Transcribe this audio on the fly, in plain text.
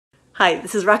Hi,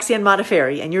 this is Roxanne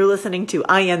Modafferi, and you're listening to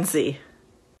INC.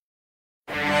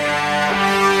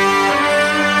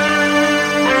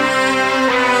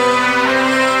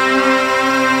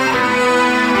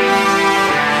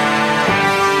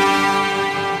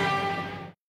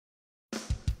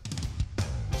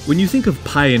 When you think of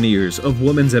pioneers of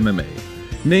women's MMA,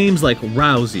 names like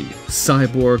Rousey,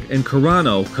 Cyborg, and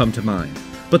Carano come to mind.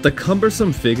 But the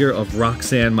cumbersome figure of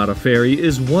Roxanne Modafferi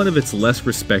is one of its less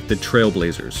respected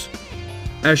trailblazers.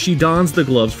 As she dons the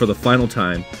gloves for the final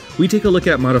time, we take a look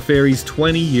at Modafferi's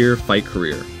 20-year fight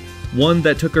career, one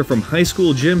that took her from high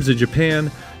school gyms in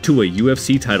Japan to a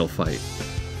UFC title fight.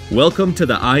 Welcome to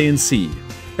the INC,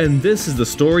 and this is the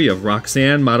story of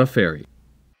Roxanne Modafferi.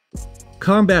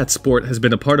 Combat sport has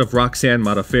been a part of Roxanne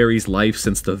Modafferi's life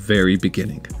since the very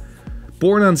beginning.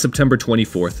 Born on September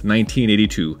 24,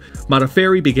 1982,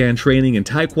 Modafferi began training in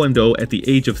Taekwondo at the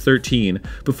age of 13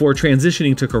 before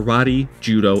transitioning to karate,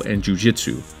 judo, and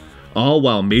jiu-jitsu, all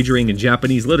while majoring in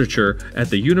Japanese literature at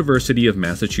the University of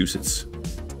Massachusetts.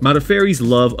 Modafferi's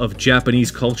love of Japanese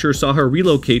culture saw her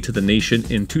relocate to the nation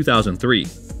in 2003.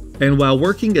 And while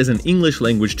working as an English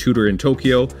language tutor in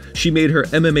Tokyo, she made her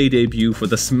MMA debut for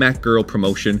the Smack Girl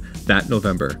promotion that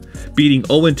November, beating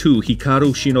 0-2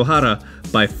 Hikaru Shinohara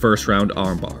by first-round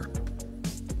armbar.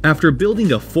 After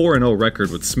building a 4-0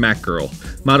 record with Smack Girl,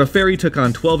 Modafferi took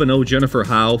on 12-0 Jennifer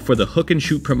Howe for the Hook and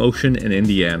Shoot promotion in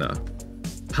Indiana.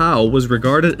 Howe was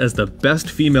regarded as the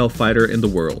best female fighter in the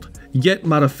world, yet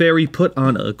Modafferi put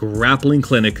on a grappling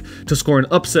clinic to score an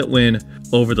upset win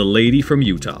over the lady from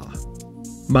Utah.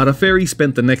 Modafferi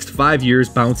spent the next 5 years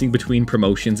bouncing between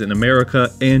promotions in America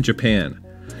and Japan,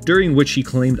 during which she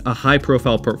claimed a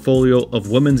high-profile portfolio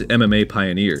of women's MMA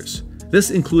pioneers. This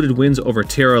included wins over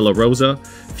Tara La Rosa,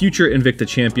 future Invicta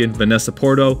champion Vanessa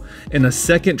Porto, and a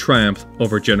second triumph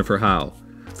over Jennifer Howe,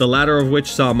 the latter of which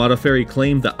saw Modafferi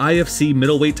claim the IFC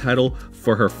middleweight title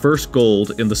for her first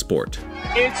gold in the sport.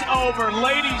 It's over,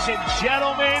 ladies and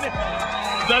gentlemen.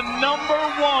 The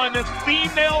 #1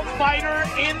 female fighter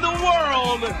in the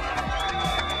world,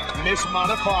 Miss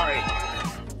Modafferi.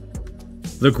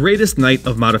 The greatest night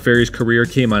of Modafferi's career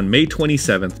came on May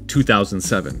 27,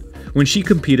 2007, when she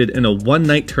competed in a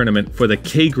one-night tournament for the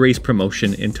K-Grace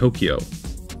promotion in Tokyo.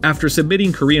 After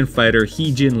submitting Korean fighter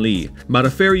Hee-Jin Lee,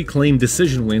 Modafferi claimed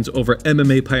decision wins over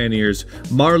MMA pioneers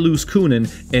Marloes Kunin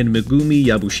and Megumi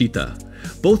Yabushita,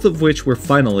 both of which were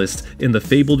finalists in the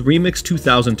fabled Remix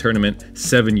 2000 tournament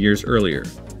 7 years earlier.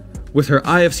 With her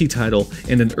IFC title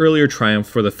and an earlier triumph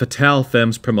for the Fatale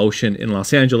Femmes promotion in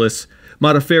Los Angeles,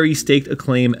 Modafferi staked a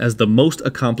claim as the most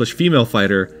accomplished female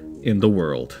fighter in the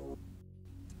world.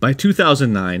 By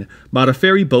 2009,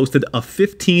 Modafferi boasted a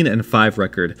 15-5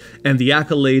 record and the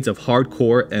accolades of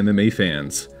hardcore MMA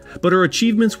fans. But her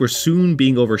achievements were soon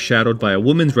being overshadowed by a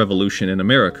women's revolution in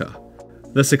America.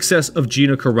 The success of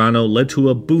Gina Carano led to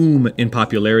a boom in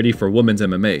popularity for women's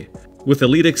MMA, with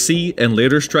Elite XC and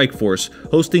later Strikeforce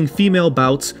hosting female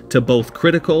bouts to both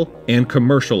critical and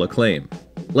commercial acclaim.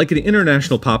 Like an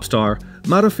international pop star,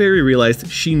 Modafferi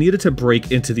realized she needed to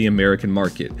break into the American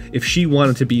market if she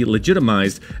wanted to be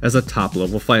legitimized as a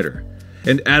top-level fighter.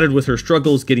 And added with her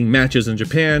struggles getting matches in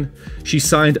Japan, she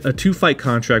signed a 2-fight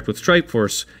contract with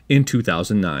Strikeforce in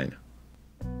 2009.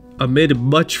 Amid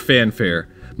much fanfare,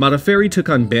 Modafferi took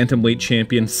on bantamweight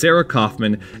champion Sarah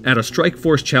Kaufman at a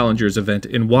Strikeforce Challengers event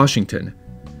in Washington.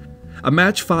 A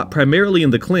match fought primarily in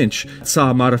the clinch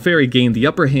saw Modafferi gain the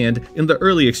upper hand in the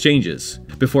early exchanges,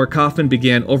 before Kaufman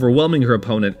began overwhelming her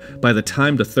opponent by the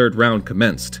time the third round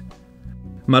commenced.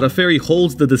 Modafferi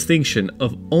holds the distinction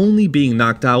of only being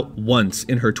knocked out once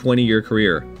in her 20-year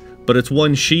career, but it's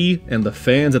one she and the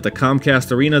fans at the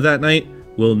Comcast Arena that night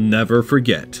will never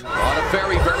forget.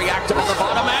 Modafferi very active on the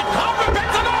bottom, and Kaufman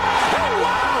picks him up! And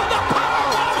wow, the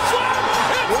power of slam!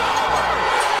 It's over!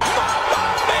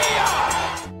 Mamma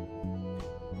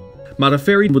Mia!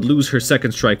 Modafferi would lose her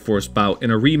second Strikeforce bout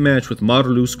in a rematch with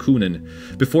Marloes Kunin,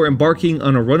 before embarking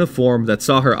on a run of form that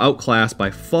saw her outclassed by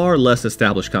far less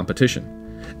established competition,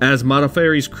 as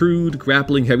Modafferi's crude,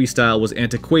 grappling-heavy style was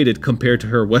antiquated compared to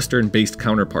her Western-based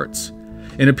counterparts.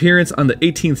 An appearance on the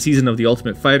 18th season of The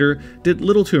Ultimate Fighter did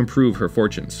little to improve her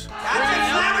fortunes.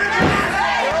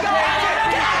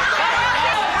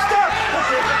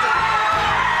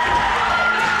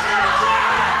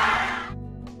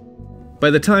 By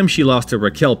the time she lost to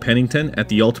Raquel Pennington at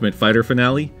the Ultimate Fighter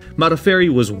finale, Modafferi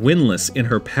was winless in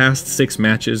her past 6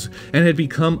 matches and had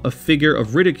become a figure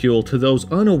of ridicule to those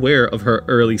unaware of her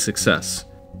early success.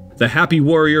 The Happy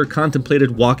Warrior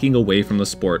contemplated walking away from the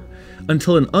sport,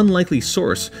 until an unlikely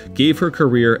source gave her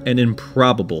career an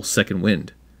improbable second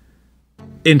wind.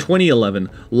 In 2011,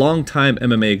 longtime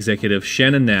MMA executive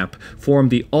Shannon Knapp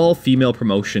formed the all-female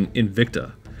promotion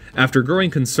Invicta, after growing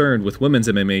concerned with women's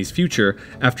MMA's future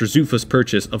after Zuffa's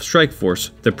purchase of Strikeforce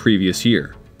the previous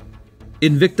year.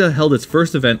 Invicta held its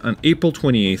first event on April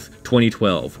 28,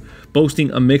 2012, boasting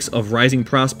a mix of rising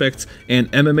prospects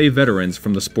and MMA veterans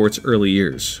from the sport's early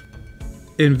years.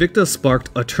 Invicta sparked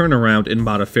a turnaround in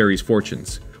Modafferi's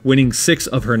fortunes, winning 6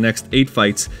 of her next 8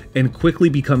 fights and quickly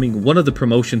becoming one of the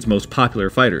promotion's most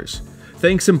popular fighters,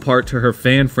 thanks in part to her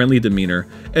fan-friendly demeanor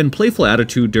and playful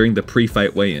attitude during the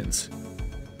pre-fight weigh-ins.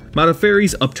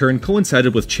 Modafferi's upturn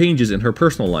coincided with changes in her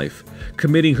personal life,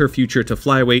 committing her future to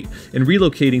flyweight and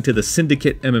relocating to the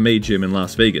Syndicate MMA gym in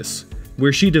Las Vegas,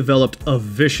 where she developed a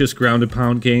vicious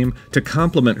ground-and-pound game to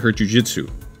complement her jiu-jitsu.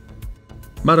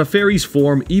 Modafferi's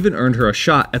form even earned her a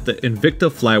shot at the Invicta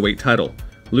flyweight title,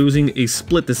 losing a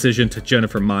split decision to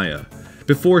Jennifer Maia,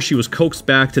 before she was coaxed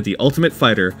back to the Ultimate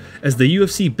Fighter as the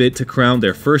UFC bid to crown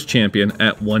their first champion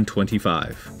at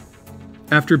 125.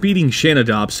 After beating Shayna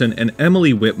Dobson and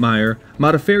Emily Whitmire,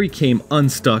 Modafferi came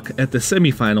unstuck at the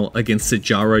semifinal against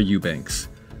Sijara Eubanks.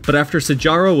 But after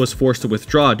Sijara was forced to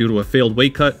withdraw due to a failed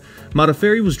weight cut,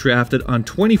 Modafferi was drafted on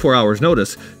 24 hours'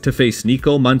 notice to face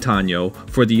Nico Montano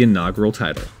for the inaugural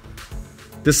title.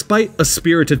 Despite a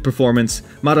spirited performance,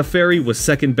 Modafferi was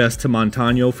second best to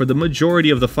Montano for the majority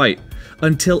of the fight,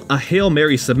 until a Hail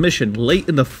Mary submission late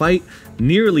in the fight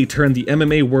nearly turned the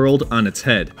MMA world on its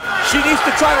head. She needs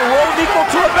to try to roll Nico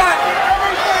to her back.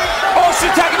 Oh,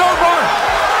 she's taking over.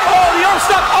 Oh, the other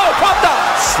step. Oh, popped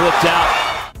out. Slipped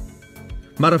out.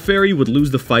 Modafferi would lose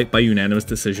the fight by unanimous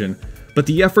decision, but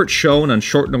the effort shown on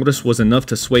short notice was enough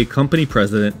to sway company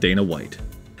president Dana White.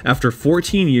 After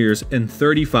 14 years and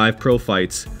 35 pro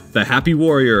fights, the Happy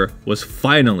Warrior was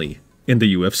finally in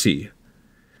the UFC.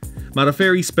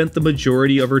 Modafferi spent the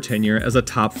majority of her tenure as a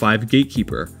top 5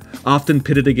 gatekeeper, often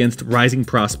pitted against rising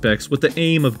prospects with the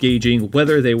aim of gauging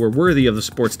whether they were worthy of the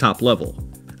sport's top level.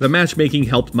 The matchmaking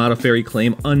helped Modafferi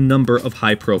claim a number of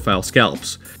high-profile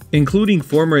scalps, including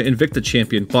former Invicta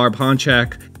champion Barb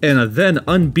Honchak and a then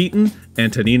unbeaten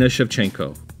Antonina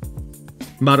Shevchenko.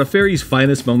 Modafferi's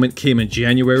finest moment came in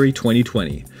January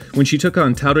 2020, when she took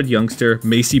on touted youngster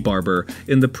Macy Barber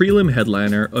in the prelim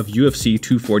headliner of UFC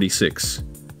 246.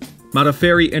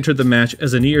 Modafferi entered the match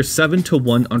as a near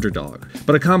 7-1 underdog,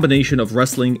 but a combination of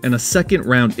wrestling and a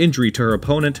second-round injury to her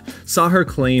opponent saw her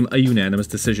claim a unanimous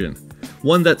decision,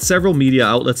 one that several media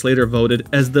outlets later voted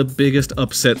as the biggest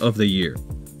upset of the year.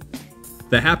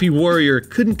 The Happy Warrior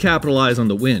couldn't capitalize on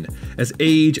the win, as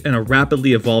age and a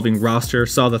rapidly evolving roster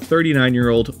saw the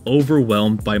 39-year-old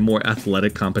overwhelmed by more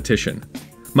athletic competition.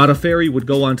 Modafferi would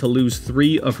go on to lose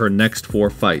 3 of her next 4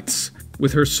 fights,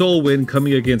 with her sole win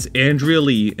coming against Andrea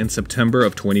Lee in September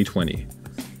of 2020.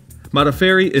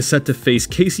 Modafferi is set to face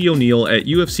Casey O'Neill at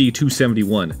UFC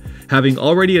 271, having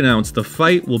already announced the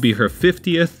fight will be her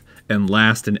 50th and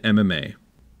last in MMA.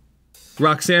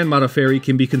 Roxanne Modafferi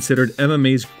can be considered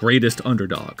MMA's greatest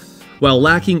underdog. While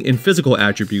lacking in physical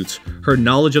attributes, her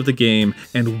knowledge of the game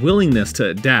and willingness to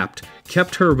adapt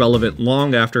kept her relevant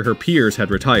long after her peers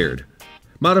had retired.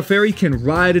 Modafferi can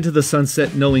ride into the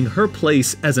sunset knowing her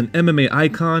place as an MMA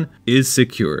icon is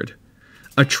secured.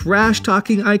 A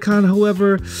trash-talking icon,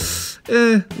 however,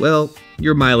 well,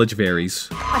 your mileage varies.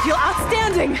 I feel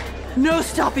outstanding! No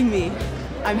stopping me.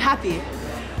 I'm happy.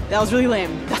 That was really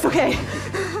lame. That's okay.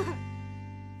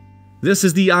 This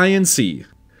is the INC.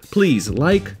 Please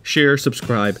like, share,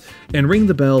 subscribe, and ring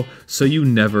the bell so you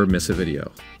never miss a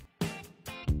video.